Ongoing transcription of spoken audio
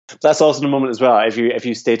That's also the moment as well. If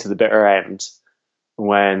you stay to the bitter end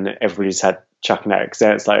when everybody's had chucking out, because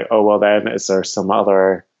then it's like, oh well, then is there some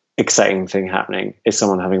other exciting thing happening? Is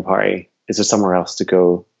someone having a party? Is there somewhere else to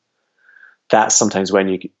go? That's sometimes when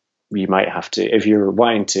you might have to, if you're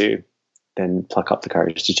wanting to, then pluck up the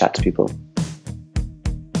courage to chat to people.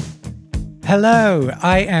 Hello,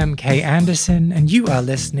 I am Kay Anderson, and you are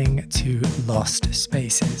listening to Lost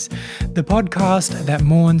Spaces, the podcast that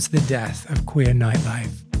mourns the death of queer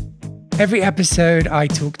nightlife. Every episode, I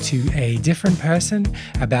talk to a different person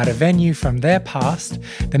about a venue from their past,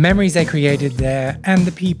 the memories they created there, and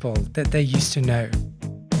the people that they used to know.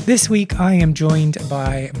 This week, I am joined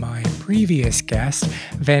by my previous guest,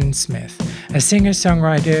 Ven Smith, a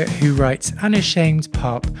singer-songwriter who writes unashamed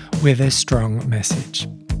pop with a strong message.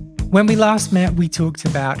 When we last met, we talked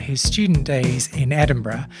about his student days in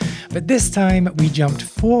Edinburgh, but this time we jumped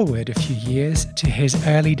forward a few years to his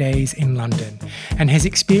early days in London and his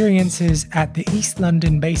experiences at the East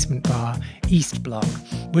London basement bar, East Block,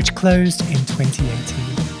 which closed in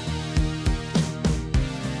 2018.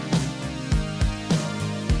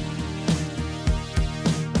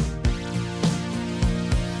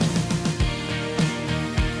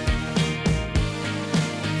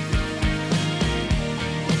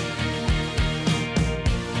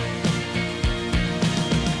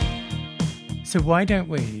 So why don't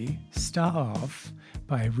we start off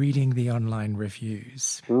by reading the online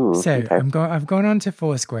reviews? Okay. I've gone on to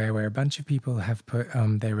Foursquare where a bunch of people have put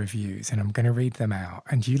their reviews, and I'm going to read them out.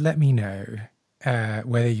 And you let me know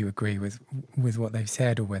whether you agree with what they've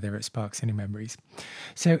said or whether it sparks any memories.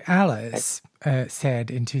 So Alice said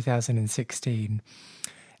in 2016,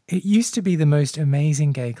 "It used to be the most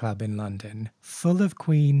amazing gay club in London, full of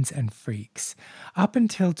queens and freaks, up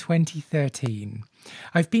until 2013.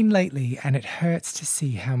 I've been lately and it hurts to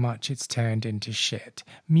see how much it's turned into shit.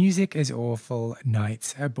 Music is awful,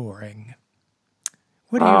 nights are boring."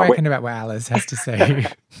 What do you reckon about what Alice has to say?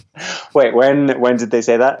 Wait, when did they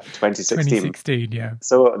say that? 2016? 2016, yeah.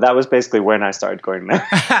 So that was basically when I started going there.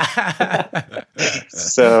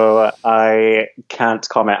 So I can't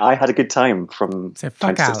comment. I had a good time from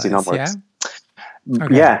 2016 Alice, onwards. Yeah?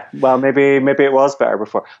 Okay. Yeah, well, maybe it was better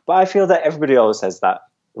before. But I feel that everybody always says that,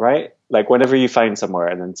 right? Like whenever you find somewhere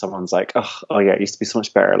and then someone's like, oh yeah, it used to be so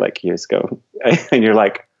much better like years ago. And you're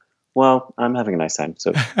like, well, I'm having a nice time.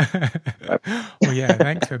 So, well, yeah,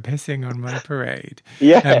 thanks for pissing on my parade.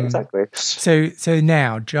 Yeah, exactly. So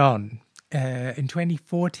now, John, in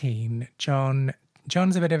 2014,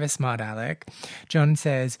 John's a bit of a smart aleck. John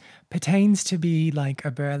says, "Pertains to be like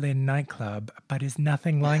a Berlin nightclub, but is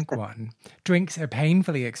nothing like one. Drinks are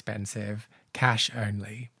painfully expensive, cash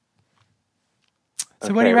only."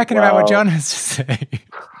 So what do you reckon about what John has to say?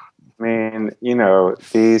 I mean,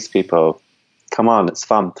 these people, come on, it's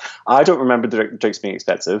fun. I don't remember the drinks being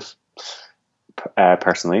expensive,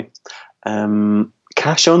 personally.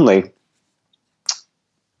 Cash only.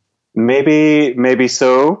 Maybe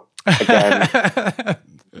so. Again,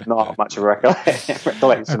 not much of a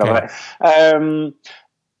recollection of it.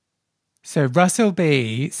 So Russell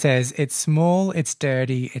B says, "It's small, it's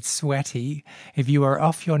dirty, it's sweaty. If you are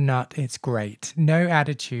off your nut, it's great. No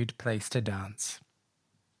attitude, place to dance."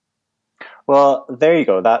 Well, there you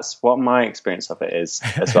go. That's what my experience of it is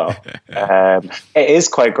as well. It is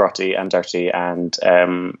quite grotty and dirty, and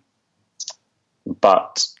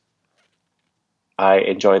but I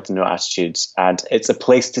enjoyed the no attitudes, and it's a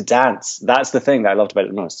place to dance. That's the thing that I loved about it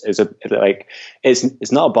the most.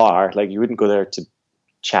 It's not a bar. Like you wouldn't go there to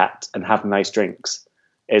chat and have nice drinks.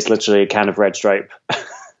 It's literally a kind of Red Stripe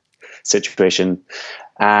situation.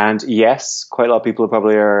 And yes, quite a lot of people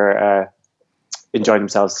probably are enjoying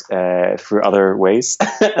themselves through other ways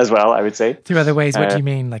as well, I would say. Through other ways, what do you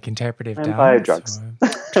mean? Like interpretive dance? By drugs.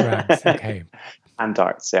 Drugs, okay. And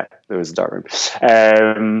darts, yeah. There was a dart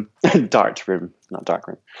room. Dart room, not dark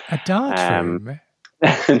room. A dart room?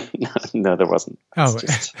 No, there wasn't. Oh.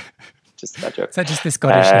 Just that joke. Is that just the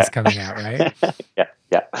Scottishness coming out, right? Yeah.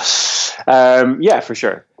 Yeah, for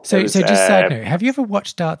sure. So just side note, have you ever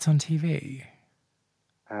watched darts on TV?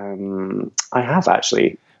 I have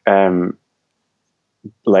actually.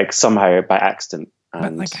 Like somehow by accident.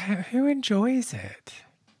 But like, who enjoys it?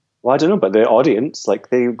 Well, I don't know, but the audience, like,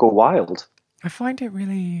 they go wild. I find it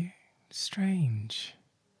really strange.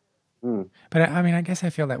 Mm. But I mean, I guess I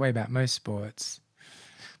feel that way about most sports.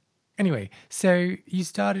 Anyway, so you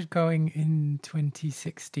started going in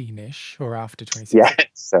 2016-ish or after 2016? Yeah,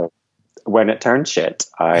 so when it turned shit,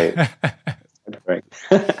 I...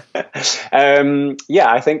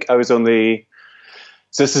 yeah, I think I was only...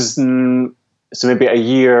 So this is... So maybe a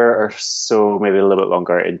year or so, maybe a little bit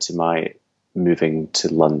longer into my moving to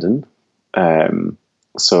London.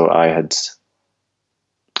 So I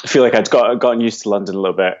feel like I'd gotten used to London a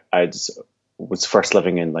little bit. Was first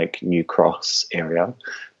living in like New Cross area,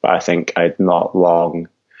 but I think I'd not long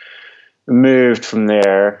moved from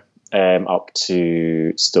there up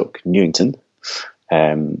to Stoke Newington,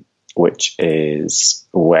 which is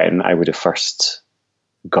when I would have first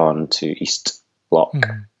gone to East Block.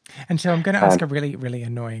 Mm. And so I'm going to ask a really, really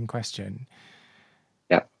annoying question.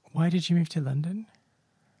 Yeah. Why did you move to London?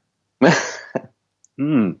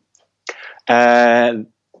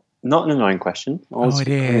 Not an annoying question. It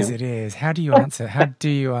is. How do you answer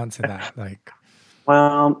that? Like,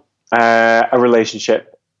 well, a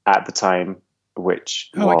relationship at the time,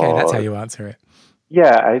 which okay, that's how you answer it.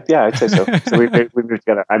 Yeah, I'd say so. So we moved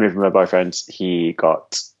together. I moved with my boyfriend. He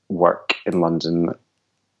got work in London,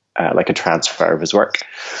 like a transfer of his work,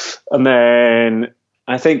 and then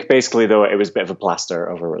I think basically though it was a bit of a plaster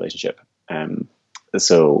of a relationship.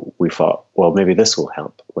 So we thought, well, maybe this will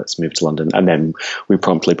help. Let's move to London. And then we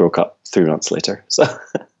promptly broke up 3 months later. So,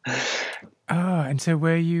 and so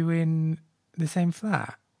were you in the same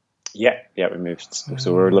flat? Yeah, we moved.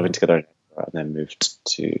 So we were living together and then moved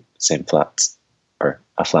to the same flat, or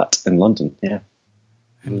a flat in London. Yeah.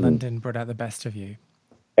 And London brought out the best of you.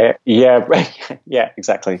 Yeah,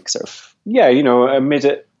 exactly. Sort of,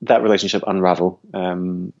 made that relationship unravel.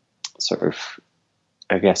 Sort of,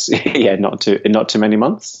 I guess, not too many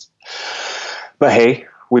months. But hey,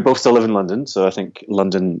 we both still live in London, so I think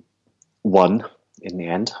London won in the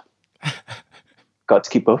end. Got to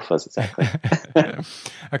keep both of us, exactly.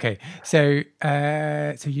 Okay, so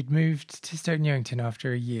you'd moved to Stoke Newington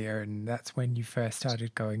after a year, and that's when you first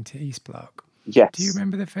started going to East Block. Yes. Do you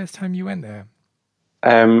remember the first time you went there?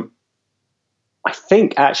 I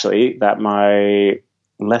think actually that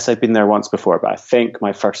unless I'd been there once before, but I think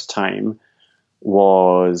my first time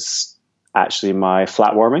was actually my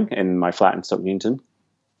flat warming in my flat in Stoke Newington.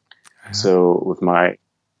 Uh-huh. So with my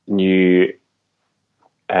new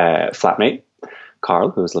flatmate, Carl,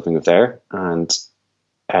 who was living with there, and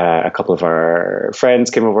a couple of our friends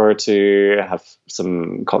came over to have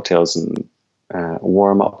some cocktails and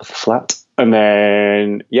warm up the flat. And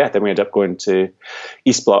then we ended up going to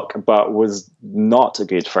East Block, but was not a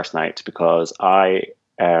good first night because I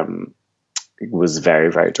was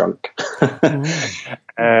very, very drunk. So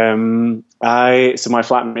my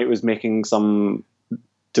flatmate was making some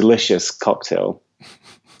delicious cocktail.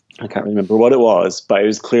 I can't remember what it was, but it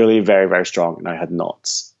was clearly very, very strong, and I had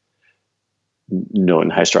not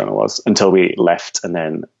known how strong it was until we left, and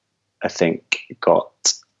then I think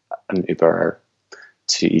got an Uber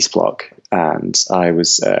to East Block, and I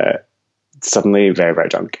was suddenly very, very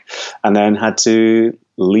drunk, and then had to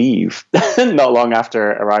leave not long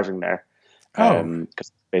after arriving there.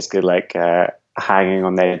 Because basically like hanging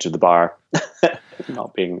on the edge of the bar,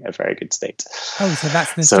 not being a very good state. So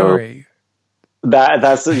that's the story.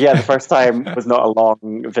 That's the first time was not a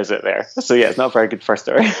long visit there. So it's not a very good first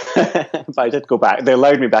story. But I did go back. They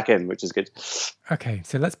allowed me back in, which is good. Okay,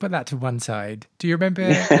 so let's put that to one side. Do you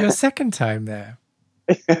remember your second time there?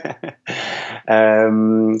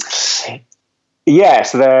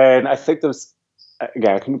 So then I think there was,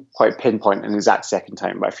 again, I couldn't quite pinpoint an exact second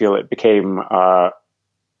time, but I feel it became a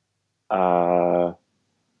kind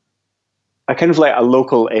of like a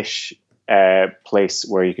local-ish place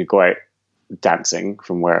where you could go out dancing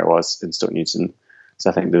from where I was in Stoke Newington. So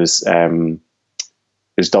I think there's Dawson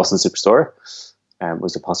Superstore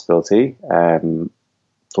was a possibility.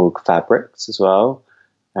 Vogue Fabrics as well.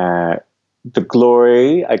 The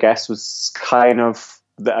Glory, I guess, was kind of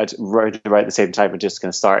right at the same time. I just kind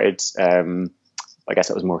of started. I guess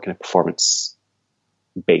it was more kind of performance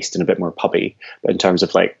based and a bit more pubby. But in terms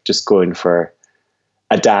of like just going for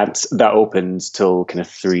a dance that opens till kind of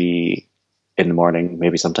 3 a.m,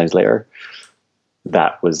 maybe sometimes later,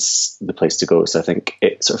 that was the place to go. So I think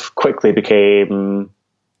it sort of quickly became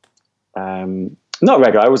not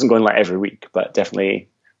regular. I wasn't going like every week, but definitely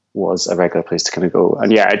was a regular place to kind of go.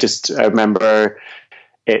 And I remember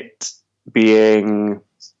it being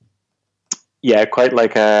quite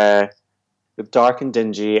like a dark and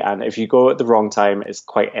dingy, and if you go at the wrong time it's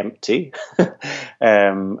quite empty.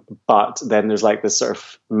 But then there's like this sort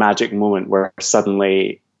of magic moment where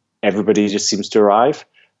suddenly everybody just seems to arrive,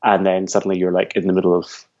 and then suddenly you're like in the middle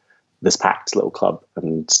of this packed little club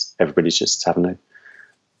and everybody's just having a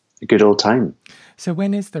good old time. So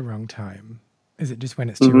when is the wrong time? Is it just when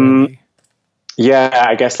it's too early? Yeah,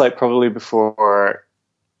 I guess like probably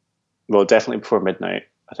definitely before midnight,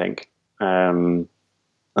 I think. And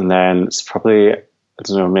then it's probably, I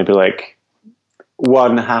don't know, maybe like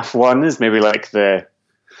 1:30 is maybe like I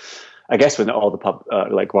guess when all the pub,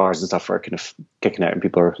 like bars and stuff are kind of kicking out and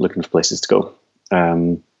people are looking for places to go.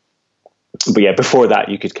 But yeah, before that,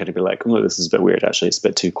 you could kind of be like, oh, this is a bit weird. Actually, it's a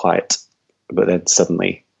bit too quiet. But then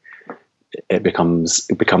suddenly, it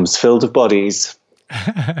becomes filled with bodies.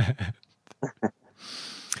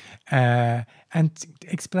 And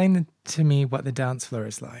explain to me what the dance floor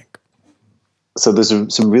is like. So there's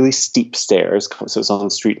some really steep stairs. So it's on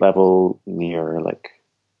street level near like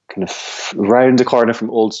kind of round the corner from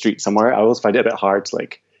Old Street somewhere. I always find it a bit hard to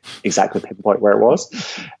like exactly pinpoint where it was.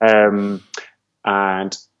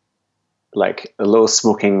 And like a little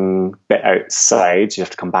smoking bit outside. You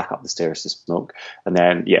have to come back up the stairs to smoke. And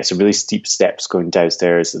then, yeah, so really steep steps going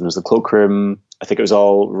downstairs. And there's the cloakroom. I think it was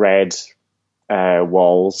all red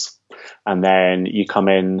walls. And then you come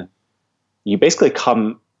in, you basically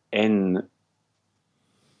come in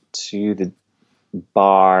to the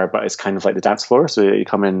bar, but it's kind of like the dance floor. So you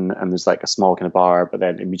come in and there's like a small kind of bar, but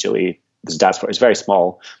then immediately there's a dance floor. It's very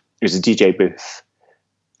small. There's a DJ booth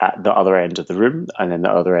at the other end of the room, and then the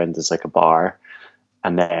other end is like a bar,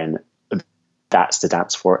 and then that's the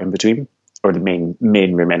dance floor in between, or the main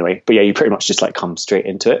room anyway. But yeah, you pretty much just like come straight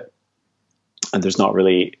into it, and there's not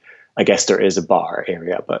really, I guess there is a bar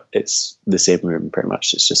area, but it's the same room pretty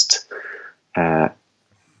much. It's just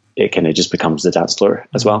it kind of just becomes the dance floor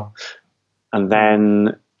as well. And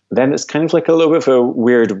then it's kind of like a little bit of a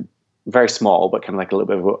weird, very small, but kind of like a little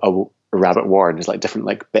bit of a rabbit warren. There's like different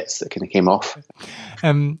like bits that kind of came off.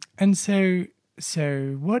 And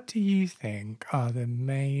so what do you think are the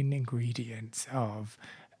main ingredients of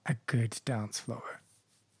a good dance floor?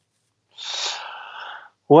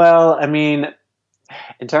 Well, I mean,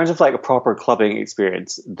 in terms of like a proper clubbing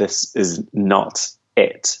experience, this is not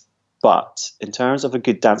it. But in terms of a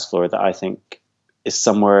good dance floor that I think is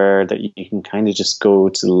somewhere that you can kind of just go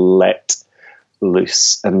to let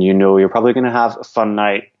loose, and you know you're probably going to have a fun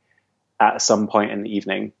night at some point in the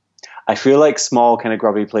evening. I feel like small kind of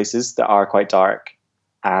grubby places that are quite dark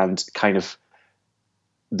and kind of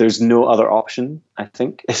there's no other option, I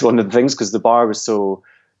think, is one of the things, because the bar was so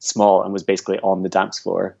small and was basically on the dance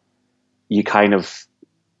floor. You kind of,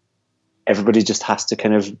 everybody just has to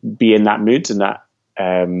kind of be in that mood and that,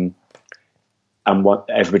 and what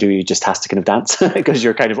everybody just has to kind of dance because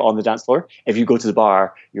you're kind of on the dance floor. If you go to the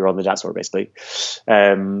bar, you're on the dance floor basically.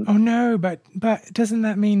 Oh no, but doesn't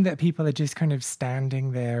that mean that people are just kind of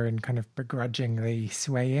standing there and kind of begrudgingly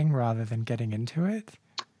swaying rather than getting into it?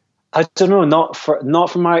 I don't know, not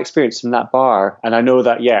from my experience from that bar. And I know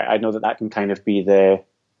that, yeah, I know that can kind of be the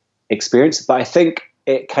experience, but I think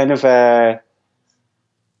it kind of, I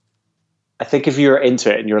think if you're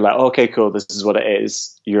into it and you're like, okay, cool, this is what it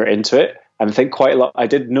is, you're into it. And I think quite a lot, I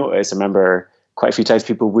did notice, I remember quite a few times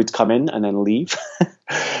people would come in and then leave.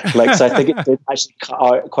 Like, so I think it did actually cut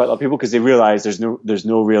out quite a lot of people because they realized there's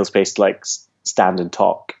no real space to like stand and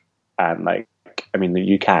talk. And like, I mean,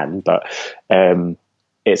 you can, but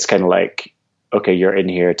it's kind of like, okay, you're in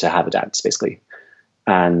here to have a dance basically.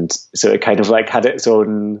 And so it kind of like had its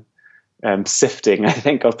own sifting, I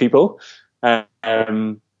think, of people. So,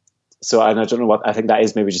 and I don't know what, I think that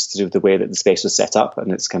is maybe just to do with the way that the space was set up,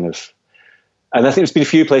 and it's kind of, and I think there's been a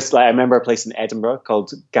few places, like I remember a place in Edinburgh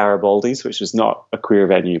called Garibaldi's, which was not a queer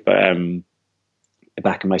venue, but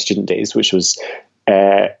back in my student days, which was,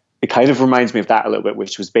 it kind of reminds me of that a little bit,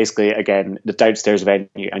 which was basically, again, the downstairs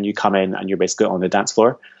venue, and you come in and you're basically on the dance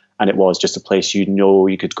floor, and it was just a place you know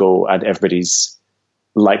you could go and everybody's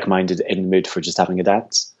like-minded in the mood for just having a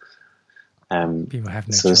dance. People have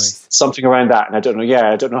no so choice. Something around that, and I don't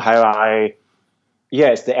know how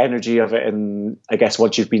it's the energy of it, and I guess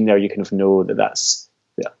once you've been there, you kind of know that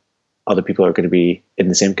other people are going to be in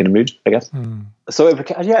the same kind of mood, I guess. So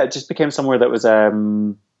it just became somewhere that was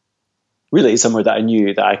really somewhere that I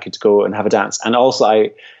knew that I could go and have a dance, and also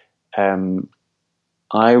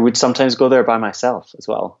I would sometimes go there by myself as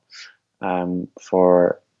well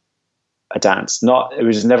for a dance. It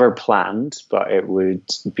was never planned, but it would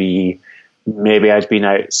be. Maybe I'd been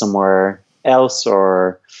out somewhere else,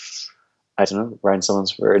 or I don't know, around someone's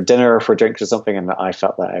for dinner or for drinks or something, and I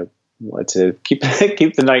felt that I wanted to keep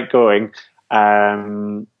the night going,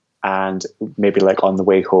 and maybe like on the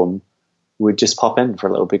way home, would just pop in for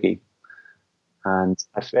a little boogie, and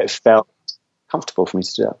it felt comfortable for me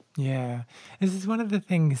to do that. Yeah, this is one of the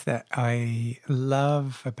things that I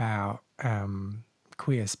love about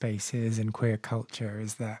queer spaces and queer culture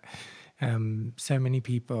is that so many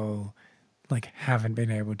people like haven't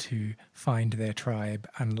been able to find their tribe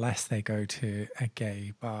unless they go to a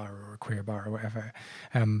gay bar or a queer bar or whatever.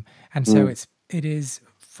 And so it is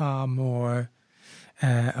far more,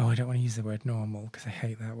 I don't want to use the word normal because I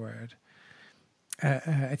hate that word.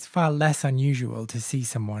 It's far less unusual to see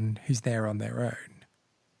someone who's there on their own.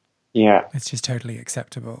 Yeah. It's just totally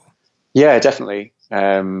acceptable. Yeah, definitely.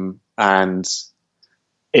 And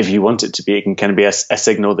if you want it to be, it can kind of be a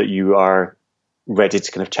signal that you are ready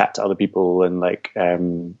to kind of chat to other people, and like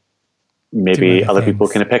maybe other people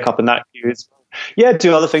kind of pick up on that cue. Yeah,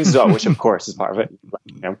 do other things as well, which of course is part of it.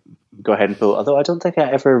 Go ahead and pull. Although I don't think I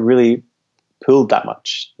ever really pulled that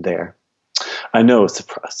much there. I know,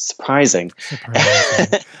 surprising.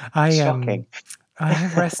 Shocking. I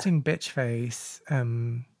have resting bitch face.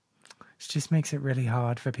 It just makes it really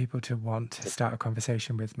hard for people to want to start a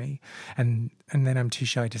conversation with me, and then I'm too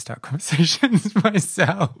shy to start conversations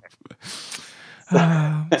myself.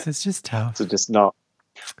 So it's just tough. So just not.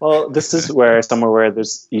 Well, this is where somewhere where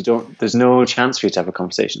there's no chance for you to have a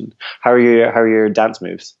conversation. How are your dance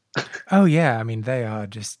moves? Oh yeah, I mean they are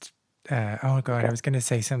just. Oh god, I was going to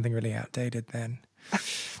say something really outdated then.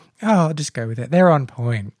 Oh, I'll just go with it. They're on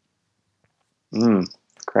point.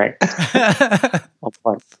 Great. On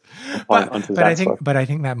point. But I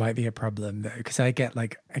think that might be a problem though, because I get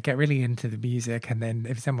really into the music, and then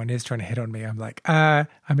if someone is trying to hit on me, I'm like, I'm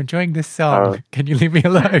enjoying this song. Can you leave me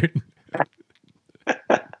alone?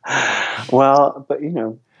 Well, but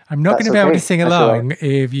I'm not going to be able to sing along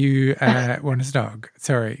if you want to snog.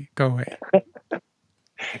 Sorry, go away.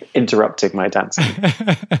 Interrupting my dancing.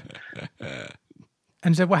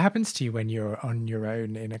 And so what happens to you when you're on your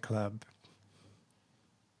own in a club?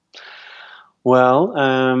 Well,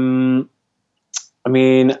 I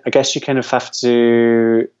mean, I guess you kind of have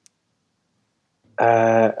to.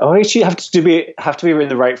 Actually, have to be in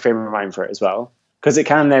the right frame of mind for it as well, because it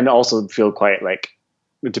can then also feel quite like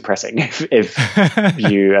depressing if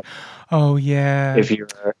you. Oh yeah. If you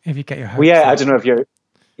get your hopes up. I don't know if you're.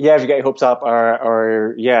 Yeah, if you get your hopes up,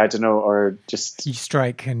 or I don't know, or just you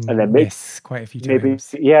strike and then miss quite a few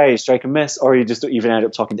times. Maybe, you strike and miss, or you just don't even end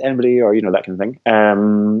up talking to anybody, or that kind of thing.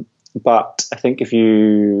 But I think if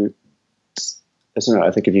you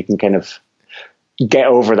can kind of get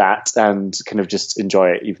over that and kind of just enjoy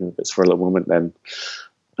it, even if it's for a little moment, then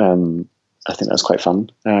I think that's quite fun.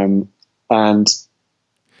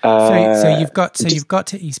 So you've got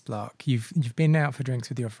to East Block. You've been out for drinks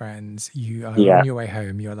with your friends. You are on your way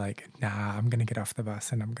home. You're like, nah, I'm going to get off the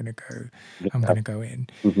bus and I'm going to go. I'm going to go in.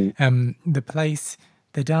 Mm-hmm.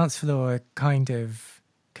 The dance floor kind of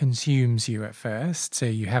consumes you at first. So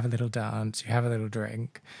you have a little dance, you have a little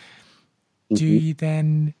drink. Mm-hmm. Do you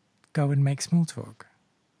then go and make small talk?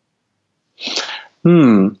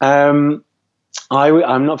 I'm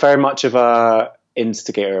not very much of a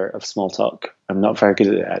instigator of small talk. I'm not very good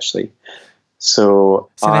at it, actually. So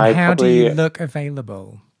then how do you look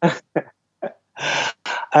available?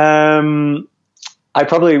 I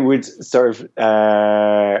probably would sort of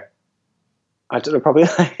I don't know, probably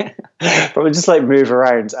just like move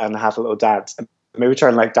around and have a little dance. Maybe try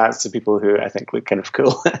and like dance to people who I think look kind of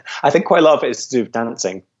cool. I think quite a lot of it is to do with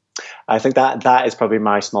dancing. I think that is probably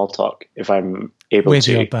my small talk, if I'm able with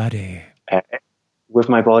to. With your body. With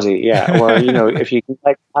my body, yeah. Or, if you can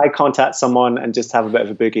like eye contact someone and just have a bit of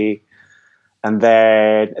a boogie, and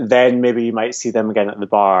then maybe you might see them again at the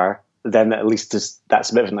bar, then at least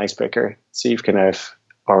that's a bit of an icebreaker. So you've kind of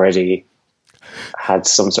already had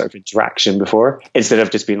some sort of interaction before, instead of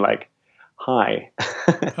just being like, hi.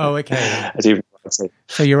 Oh, okay.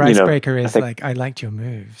 So your icebreaker is like, I liked your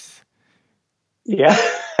moves. Yeah.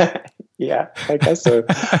 Yeah, I guess so.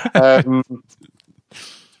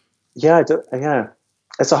 Yeah.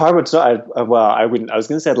 It's a hard one to know. I wouldn't. I was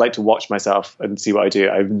going to say I'd like to watch myself and see what I do.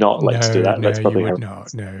 I'd not like to do that. That's probably you would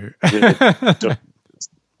not. No.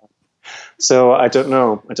 So I don't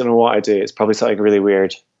know. I don't know what I do. It's probably something really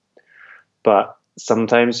weird. But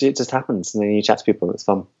sometimes it just happens, and then you chat to people, and it's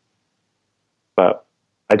fun. But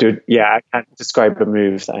I do. Yeah, I can't describe a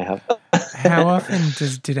move that I have. How often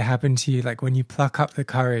did it happen to you? Like when you pluck up the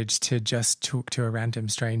courage to just talk to a random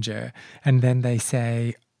stranger, and then they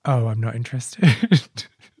say, "Oh, I'm not interested."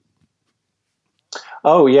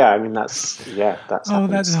 Oh yeah, I mean that's. Oh,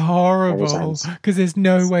 that's horrible. Because there's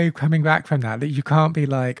no way of coming back from that. That you can't be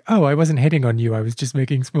like, "Oh, I wasn't hitting on you. I was just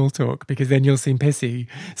making small talk," because then you'll seem pissy.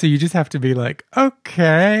 So you just have to be like,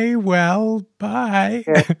 "Okay, well, bye."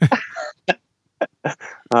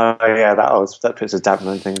 Yeah, that puts a damper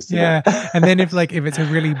on things. Yeah, and then if it's a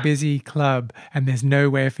really busy club and there's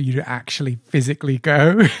nowhere for you to actually physically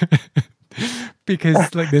go. Because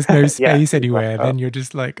there's no space anywhere, then you're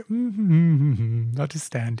just like, I'll just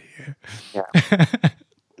stand here. Yeah,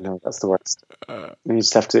 no, that's the worst. You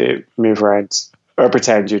just have to move around or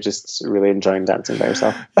pretend you're just really enjoying dancing by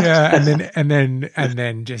yourself. Yeah, and then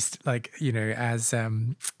just as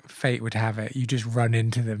fate would have it, you just run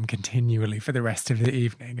into them continually for the rest of the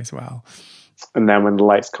evening as well. And then when the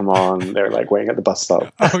lights come on, they're like waiting at the bus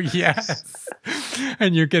stop. Oh, yes.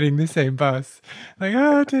 And you're getting the same bus. Like,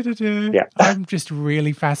 oh, Yeah. I'm just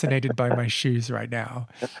really fascinated by my shoes right now.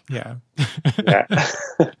 Yeah. Yeah.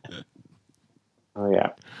 Oh,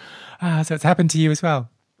 yeah. So it's happened to you as well.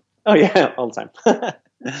 Oh, yeah, all the time.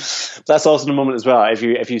 That's also the moment as well.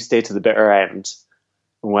 If you stay to the bitter end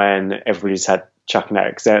when everybody's had chucking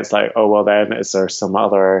out, because then it's like, oh, well, then is there some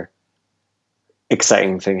other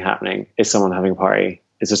exciting thing happening? Is someone having a party?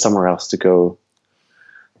 Is there somewhere else to go?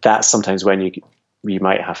 That's sometimes when you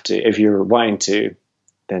might have to, if you're wanting to,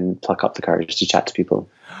 then pluck up the courage to chat to people.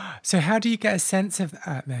 So how do you get a sense of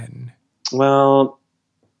that then? Well,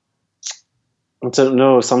 I don't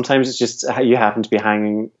know. Sometimes it's just you happen to be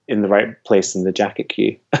hanging in the right place in the jacket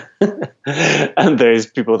queue. And there's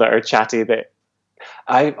people that are chatty that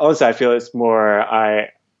I feel it's more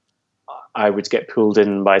I would get pulled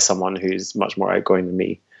in by someone who's much more outgoing than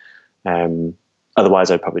me. Otherwise,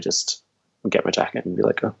 I'd probably just get my jacket and be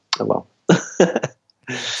like, oh well.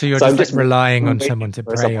 So you're just like relying on someone to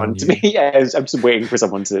prey on you. Yeah, I'm just waiting for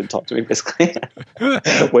someone to talk to me, basically.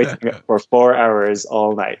 Waiting for 4 hours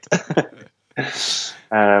all night. I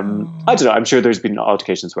don't know. I'm sure there's been odd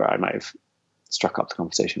occasions where I might have struck up the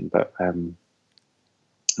conversation, but I'm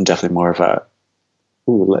definitely more of a,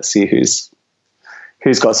 let's see who's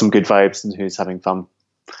got some good vibes and who's having fun.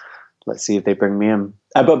 Let's see if they bring me in.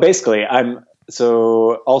 But basically,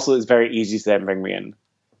 also it's very easy to then bring me in.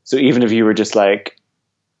 So even if you were just like,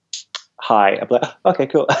 hi, I'd be like, okay,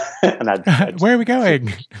 cool. And I'd where are we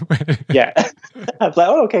going? Yeah. I'd be like,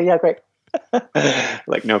 oh, okay, yeah, great.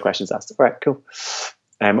 Like no questions asked. All right, cool.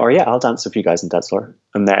 Or yeah, I'll dance with you guys on dance floor.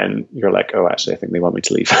 And then you're like, oh, actually, I think they want me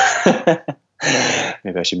to leave.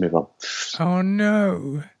 Maybe I should move on. Oh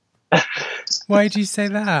no. Why did you say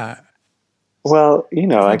that? Well,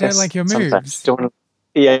 I don't like your moves.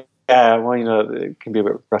 Yeah, well, it can be a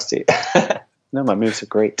bit rusty. No, my moves are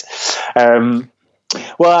great.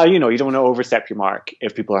 Well, you don't want to overstep your mark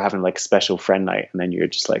if people are having like a special friend night and then you're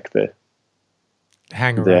just like the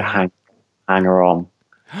hanger on.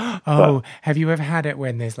 Oh, have you ever had it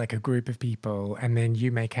when there's like a group of people and then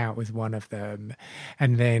you make out with one of them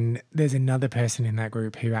and then there's another person in that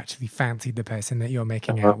group who actually fancied the person that you're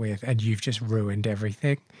making out with and you've just ruined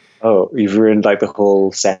everything? Oh, you've ruined like the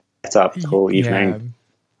whole setup, the whole evening.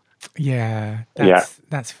 Yeah,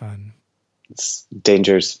 that's fun. It's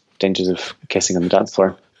dangers of kissing on the dance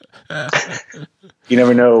floor. You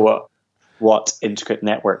never know what intricate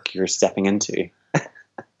network you're stepping into.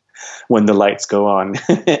 When the lights go on,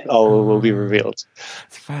 it all will be revealed.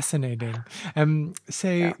 It's fascinating.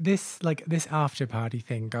 This after party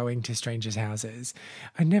thing, going to strangers' houses,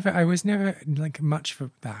 I was never like much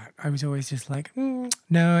for that. I was always just like,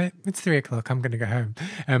 no, it's 3:00. I'm going to go home.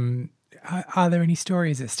 Are there any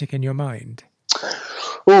stories that stick in your mind?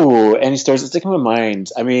 Oh, any stories that stick in my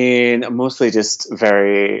mind? I mean, mostly just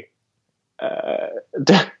very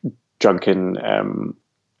drunken.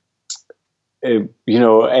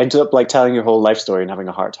 Ended up like telling your whole life story and having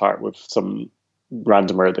a heart-to-heart with some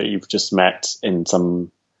randomer that you've just met in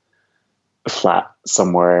some flat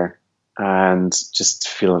somewhere, and just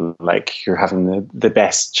feeling like you're having the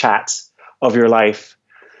best chat of your life,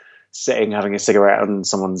 sitting having a cigarette on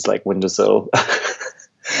someone's like windowsill.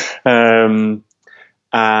 And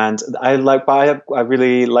I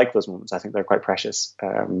really like those moments. I think they're quite precious.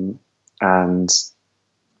 And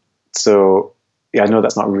so, yeah, I know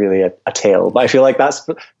that's not really a tale, but I feel like that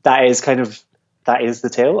is the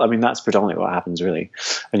tale. I mean, that's predominantly what happens, really,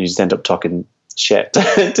 and you just end up talking shit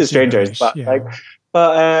to strangers. But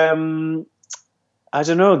I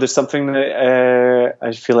don't know. There's something that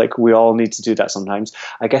I feel like we all need to do that sometimes.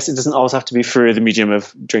 I guess it doesn't always have to be through the medium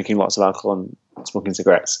of drinking lots of alcohol and smoking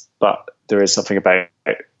cigarettes, but there is something about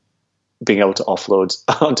being able to offload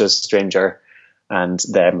onto a stranger and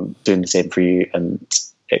them doing the same for you, and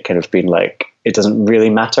it kind of being like, it doesn't really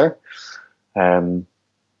matter.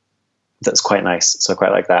 That's quite nice. So I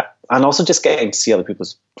quite like that. And also just getting to see other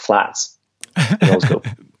people's flats. Always cool.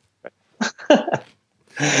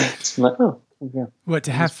 It's like, oh, yeah. What,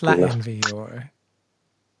 to have flat envy or?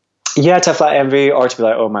 Yeah, to have flat envy, or to be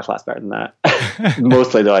like, oh, my flat's better than that.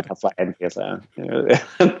 Mostly though, I'd have flat envy.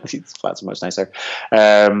 These flats are much nicer.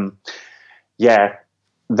 Yeah.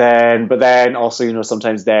 But then also,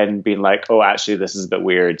 sometimes then being like, oh, actually, this is a bit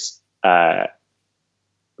weird.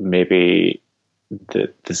 Maybe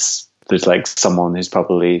there's like someone who's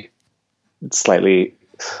probably slightly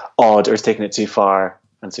odd or is taking it too far,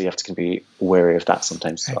 and so you have to be wary of that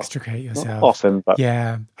sometimes. Extricate yourself. Not often, but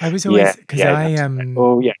yeah, I was always because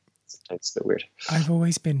oh yeah, it's a bit weird. I've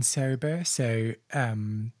always been sober, so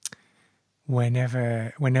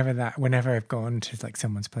whenever I've gone to like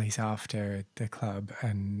someone's place after the club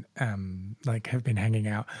and like have been hanging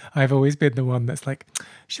out, I've always been the one that's like,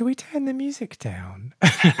 should we turn the music down?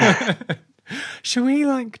 Should we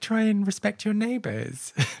like try and respect your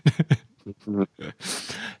neighbors?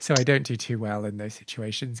 So I don't do too well in those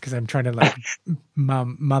situations because I'm trying to like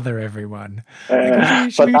mother everyone.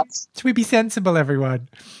 Like, should we be sensible, everyone?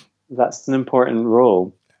 That's an important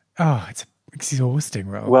role. Oh, it's an exhausting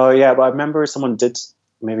role. Well, yeah, but I remember someone did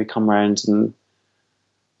maybe come around and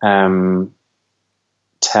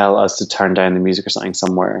tell us to turn down the music or something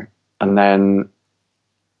somewhere. And then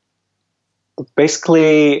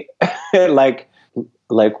basically like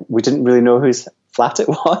we didn't really know whose flat it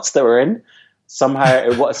was that we're in. Somehow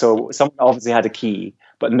it was, so someone obviously had a key,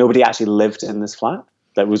 but nobody actually lived in this flat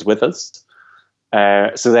that was with us.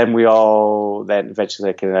 So then we all then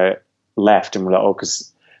eventually kind of left, and we're like, oh,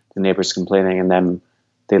 because the neighbours complaining, and then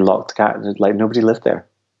they locked the cat. Like nobody lived there.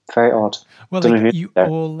 Very odd. Well, like, you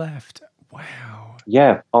all left. Wow.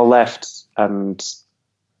 Yeah, all left, and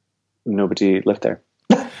nobody lived there.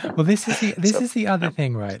 Well, this is the other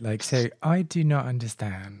thing, right? Like, so I do not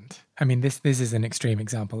understand. I mean, this is an extreme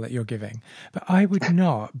example that you're giving, but I would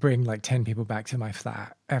not bring like 10 people back to my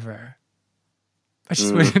flat ever. I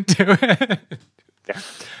just wouldn't do it. Yeah.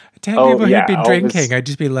 10 people who'd been drinking, I'd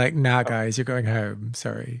just be like, nah, guys, you're going home.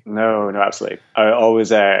 Sorry. No, absolutely. I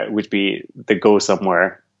always would be the go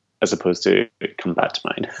somewhere as opposed to come back to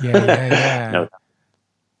mine. Yeah. No,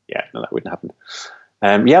 that wouldn't happen.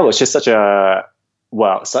 Well, it's just such a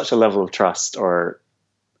level of trust, or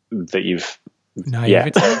that you've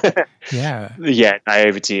naivety. Yeah.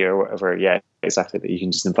 Naivety or whatever. Yeah, exactly. That you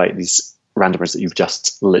can just invite these randomers that you've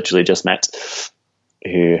just literally just met,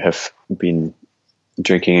 who have been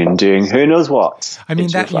drinking and doing who knows what. I mean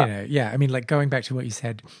that, I mean, like going back to what you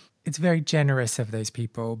said, it's very generous of those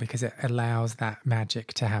people because it allows that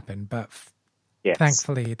magic to happen. But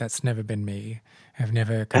thankfully, that's never been me. I've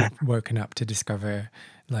never kind of woken up to discover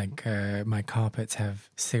like my carpets have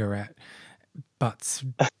cigarette butts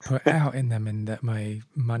put out in them and that my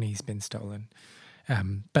money's been stolen.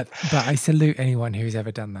 But I salute anyone who's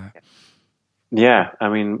ever done that. Yeah, I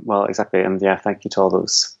mean, well, exactly. And yeah, thank you to all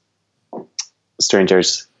those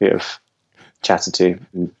strangers who have chatted to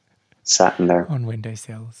and sat in their on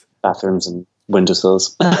windowsills, bathrooms and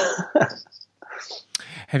windowsills.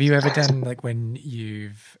 Have you ever done like when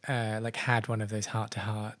you've like had one of those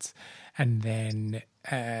heart-to-hearts and then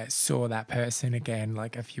saw that person again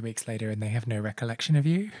like a few weeks later and they have no recollection of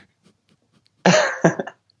you?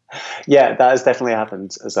 Yeah, that has definitely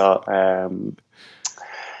happened as well. And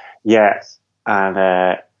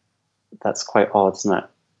that's quite odd, isn't it?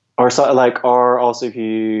 Or sort of like, or also if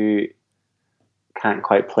you can't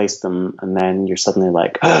quite place them, and then you're suddenly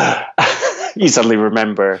like, you suddenly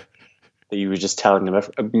remember that you were just telling them.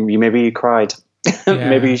 Maybe you cried,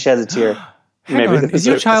 maybe you shed a tear. Hang on, is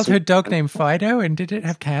your childhood dog named Fido, and did it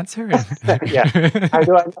have cancer? Yeah, how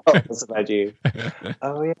do I know this about you?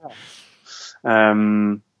 Oh yeah.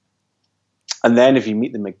 And then if you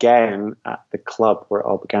meet them again at the club where it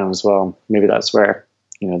all began as well, maybe that's where,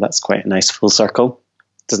 that's quite a nice full circle.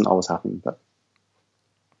 It doesn't always happen, but.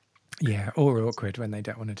 Yeah, or awkward when they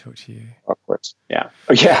don't want to talk to you. Awkward, yeah.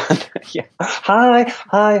 Oh, yeah. Yeah. Hi,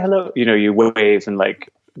 hello. You wave and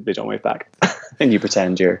like they don't wave back. And you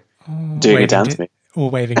pretend you're doing a dance move.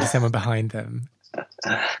 Or waving to someone behind them.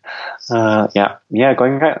 Yeah,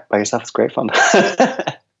 going out by yourself is great fun.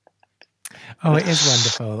 Oh, it is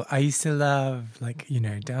wonderful. I used to love, like,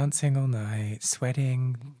 dancing all night,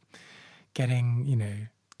 sweating, getting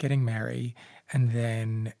merry. And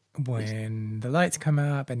then when the lights come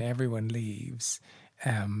up and everyone leaves,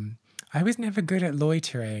 I was never good at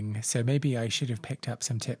loitering. So maybe I should have picked up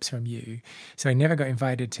some tips from you. So I never got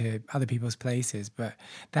invited to other people's places. But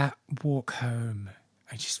that walk home,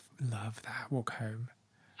 I just love that walk home.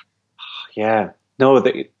 Yeah. No,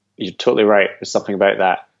 you're totally right. There's something about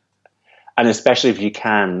that. And especially if you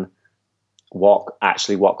can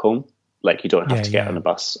actually walk home, like you don't have to get on a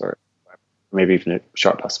bus or maybe even a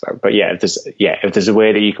short bus. But yeah, if there's a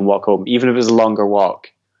way that you can walk home, even if it's a longer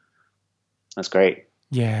walk, that's great.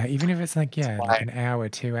 Yeah, even if it's like an hour,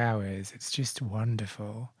 2 hours, it's just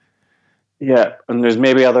wonderful. Yeah, and there's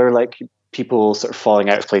maybe other like people sort of falling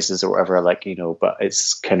out of places or whatever, like but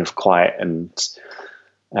it's kind of quiet and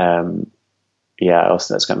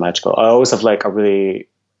also that's kind of magical. I always have like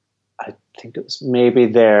I think it was maybe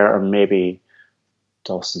there or maybe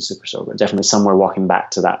Dalston Superstore, but definitely somewhere walking back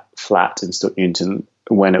to that flat in Stoke Newington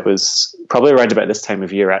when it was probably around about this time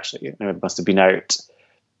of year, actually. I must have been out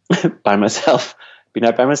by myself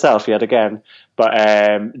yet again, but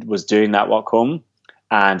was doing that walk home.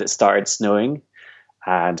 and it started snowing,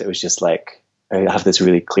 and it was just like, I have this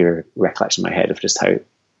really clear recollection in my head of just how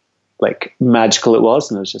like magical it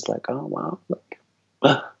was, and I was just like, oh wow, like,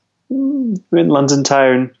 we're in London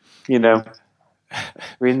town, you know,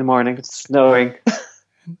 3 a.m, it's snowing.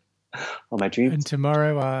 All my dreams. And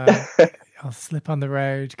tomorrow I'll slip on the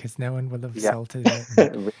road because no one will have salted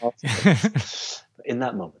it. In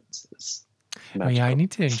that moment, it's magical. Oh yeah, I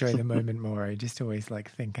need to enjoy the moment more. I just always like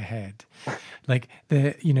think ahead. Like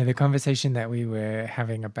the conversation that we were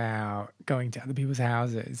having about going to other people's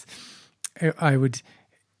houses, I would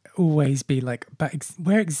always be like, but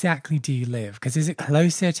where exactly do you live? Because is it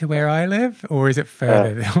closer to where I live, or is it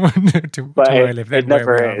further to where I live than where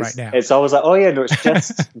we are right now? It's always like, oh yeah, no,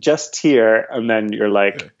 it's just here, and then you're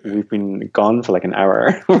like, we've been gone for like an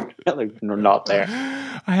hour. Like, we're not there.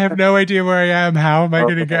 I have no idea where I am. How am I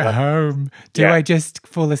going to get home? Do I just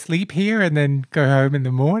fall asleep here and then go home in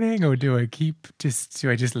the morning, or do I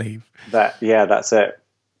just leave? That's it.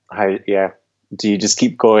 Do you just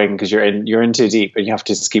keep going because you're in too deep and you have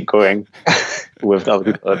to just keep going with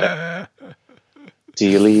other people? Do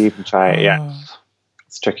you leave and try it? Yeah,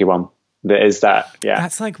 it's a tricky one. There is that. Yeah,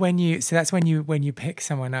 that's like when you pick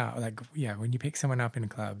someone up. Like when you pick someone up in a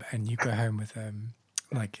club and you go home with them,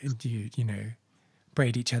 like you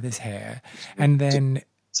braid each other's hair, and then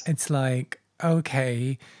it's like,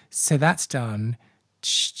 okay, so that's done.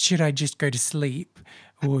 Should I just go to sleep?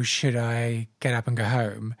 Or should I get up and go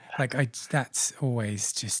home? Like that's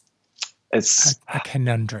always just a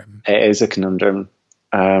conundrum. It is a conundrum,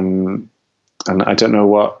 and I don't know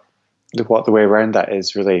what the way around that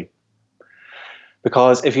is really.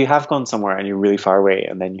 Because if you have gone somewhere and you're really far away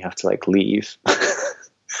and then you have to like leave,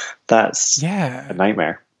 that's a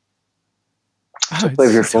nightmare. Just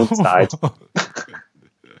leave your phone died.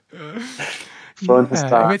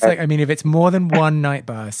 It's like, I mean, if it's more than one night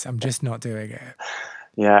bus, I'm just not doing it.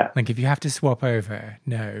 Yeah. Like if you have to swap over,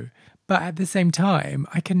 no. But at the same time,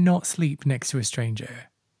 I cannot sleep next to a stranger.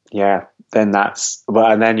 Yeah. Then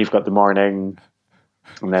and then you've got the morning,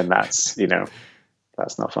 and then that's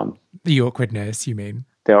not fun. The awkwardness, you mean?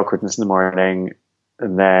 The awkwardness in the morning,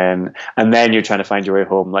 and then you're trying to find your way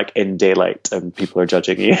home like in daylight and people are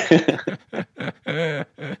judging you.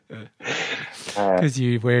 Because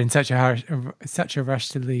you were in such a rush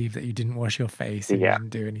to leave that you didn't wash your face and you didn't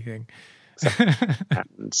do anything.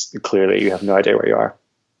 And clearly you have no idea where you are,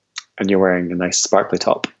 and you're wearing a nice sparkly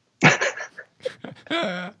top.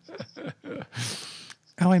 Oh,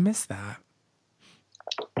 I miss that.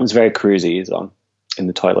 It was very cruisy on in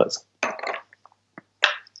the toilets.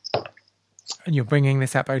 And you're bringing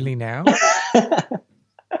this up only now? You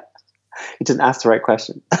didn't ask the right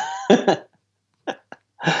question.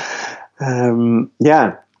 So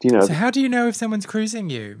how do you know if someone's cruising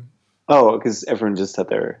you? Oh, because everyone just had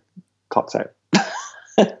their cocks out.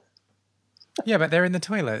 Yeah, but they're in the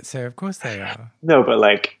toilet, so of course they are. No, but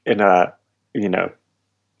like in a,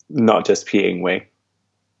 not just peeing way.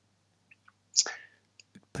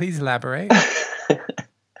 Please elaborate.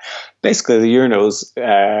 Basically, the urinals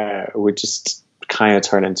would just kind of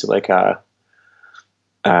turn into like a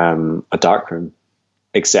dark room,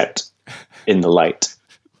 except in the light.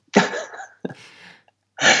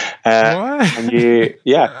 What? And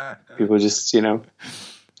people just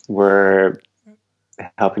were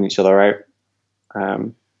helping each other out.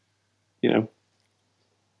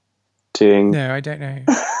 Doing. No, I don't know.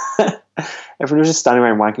 Everyone was just standing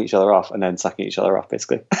around wanking each other off and then sucking each other off,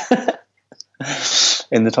 basically,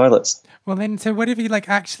 in the toilets. Well, then, so what if you like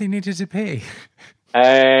actually needed to pee?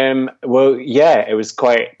 Well, yeah, it was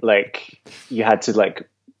quite like you had to like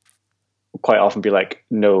quite often be like,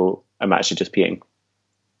 no, I'm actually just peeing,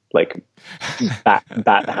 like bat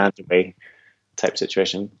the hand away type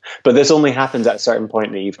situation. But this only happens at a certain point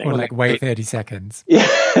in the evening. Or like wait 30 seconds.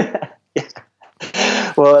 Yeah.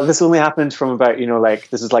 Well, this only happened from about,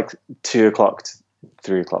 this is like 2 o'clock,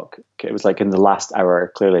 3 o'clock. It was like in the last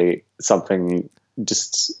hour, clearly something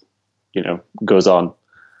just, goes on.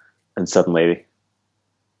 And suddenly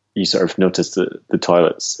you sort of notice that the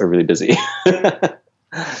toilets are really busy.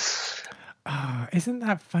 Oh, isn't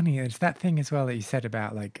that funny? It's that thing as well that you said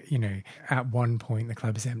about like, at one point the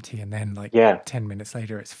club is empty and then like 10 minutes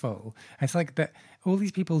later it's full. It's like that all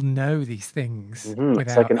these people know these things without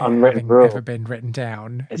it's like an unwritten rule. Ever been written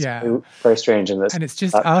down. It's very strange. And it's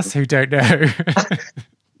just us who don't know.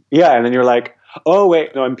 Yeah, and then you're like, oh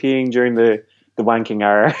wait, no, I'm peeing during the wanking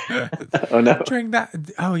hour. Oh no. During that,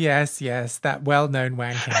 oh yes, that well-known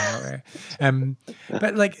wanking hour.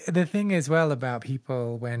 But like the thing as well about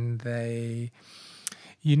people when they,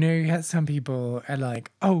 You know, some people are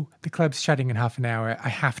like, "Oh, the club's shutting in half an hour. I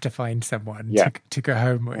have to find someone to go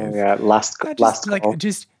home with." Yeah, last call. It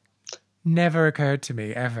just never occurred to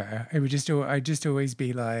me ever. It would I'd just always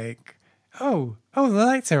be like, "Oh, the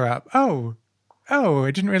lights are up. Oh,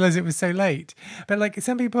 I didn't realize it was so late." But like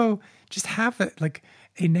some people just have it like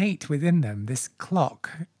innate within them, this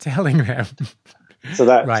clock telling them. So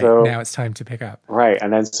that now it's time to pick up. Right,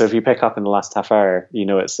 and then so if you pick up in the last half hour, you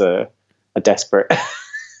know it's a desperate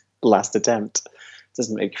last attempt. It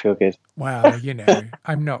doesn't make you feel good. Well, you know,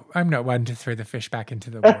 I'm not one to throw the fish back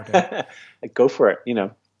into the water. Go for it, you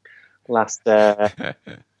know. Last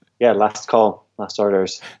call, last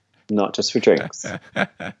orders, not just for drinks.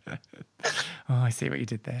 Oh, I see what you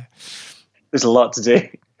did there. There's a lot to do,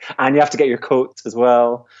 and you have to get your coat as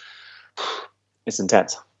well. It's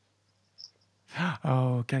intense.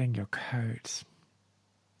 Oh, getting your coat.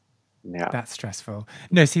 Yeah, that's stressful.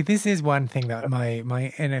 No, see, this is one thing that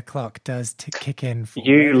my inner clock does to kick in for.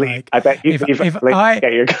 You leave. Like, I bet you get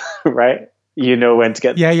your right. You know when to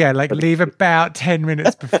get. Yeah. Like leave about 10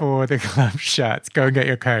 minutes before the club shuts. Go and get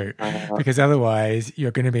your coat because otherwise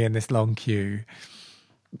you're going to be in this long queue.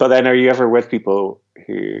 But then, are you ever with people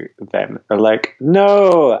who then are like,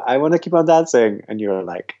 "No, I want to keep on dancing," and you're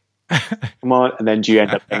like, "Come on," and then do you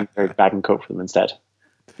end up getting their bag and coat for them instead?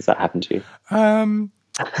 Does that happen to you?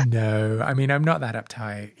 No, I mean, I'm not that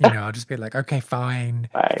uptight. You know, I'll just be like, okay, fine,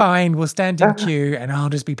 we'll stand in queue and I'll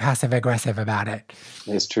just be passive aggressive about it.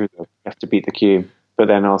 It's true, though. You have to beat the queue, but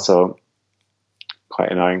then also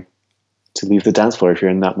quite annoying to leave the dance floor if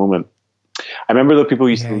you're in that moment. I remember the people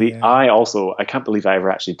used to leave. Yeah. I can't believe I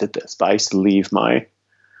ever actually did this, but I used to leave my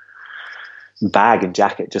bag and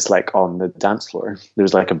jacket just like on the dance floor.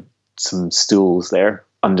 There's like some stools there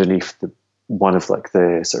underneath one of like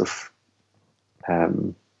the sort of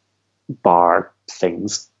bar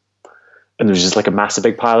things, and there's just like a massive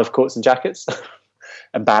big pile of coats and jackets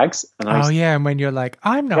and bags. And and when you're like,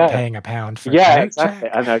 I'm not paying £1 for exactly.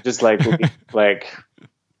 And I just like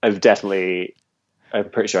I'm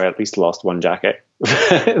pretty sure I at least lost one jacket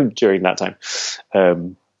during that time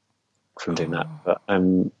from doing that. But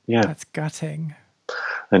that's gutting.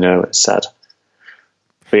 I know, it's sad.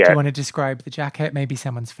 But yeah, do you want to describe the jacket? Maybe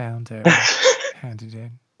someone's found it, handed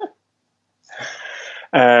in.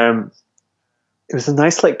 It was a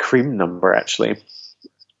nice like cream number actually.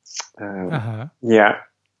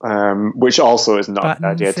 Which also is not an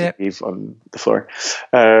idea to leave on the floor.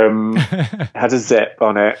 It had a zip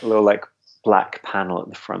on it, a little like black panel at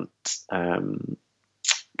the front, kind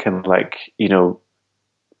of like, you know,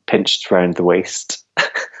 pinched around the waist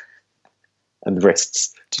and the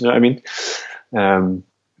wrists. Do you know what I mean?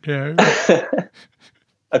 Yeah.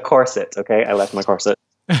 A corset. Okay, I left my corset.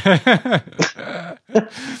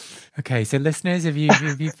 Okay, so listeners, if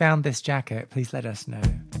you found this jacket, please let us know.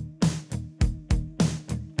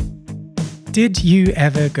 Did you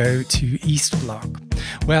ever go to East Block?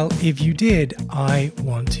 Well, if you did, I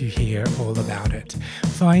want to hear all about it.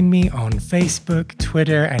 Find me on Facebook,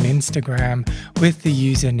 Twitter, and Instagram with the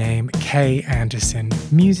username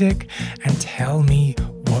KAndersonMusic and tell me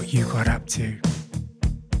what you got up to.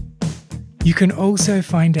 You can also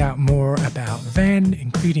find out more about Ven,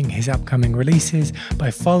 including his upcoming releases, by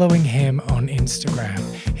following him on Instagram.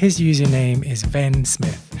 His username is Ven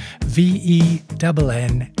Smith, VENNSMYTH.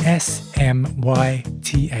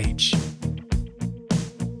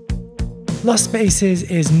 Lost Spaces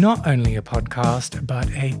is not only a podcast, but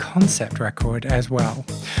a concept record as well.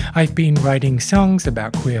 I've been writing songs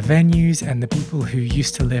about queer venues and the people who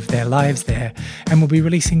used to live their lives there, and will be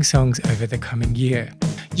releasing songs over the coming year.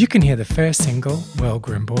 You can hear the first single, Well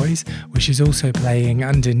Grown Boys, which is also playing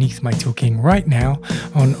underneath my talking right now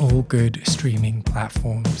on all good streaming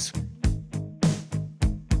platforms.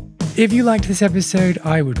 If you liked this episode,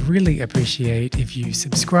 I would really appreciate if you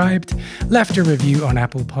subscribed, left a review on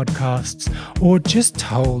Apple Podcasts, or just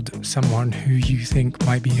told someone who you think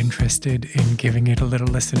might be interested in giving it a little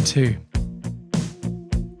listen too.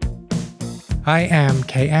 I am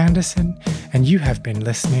Kay Anderson, and you have been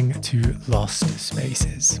listening to Lost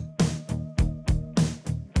Spaces.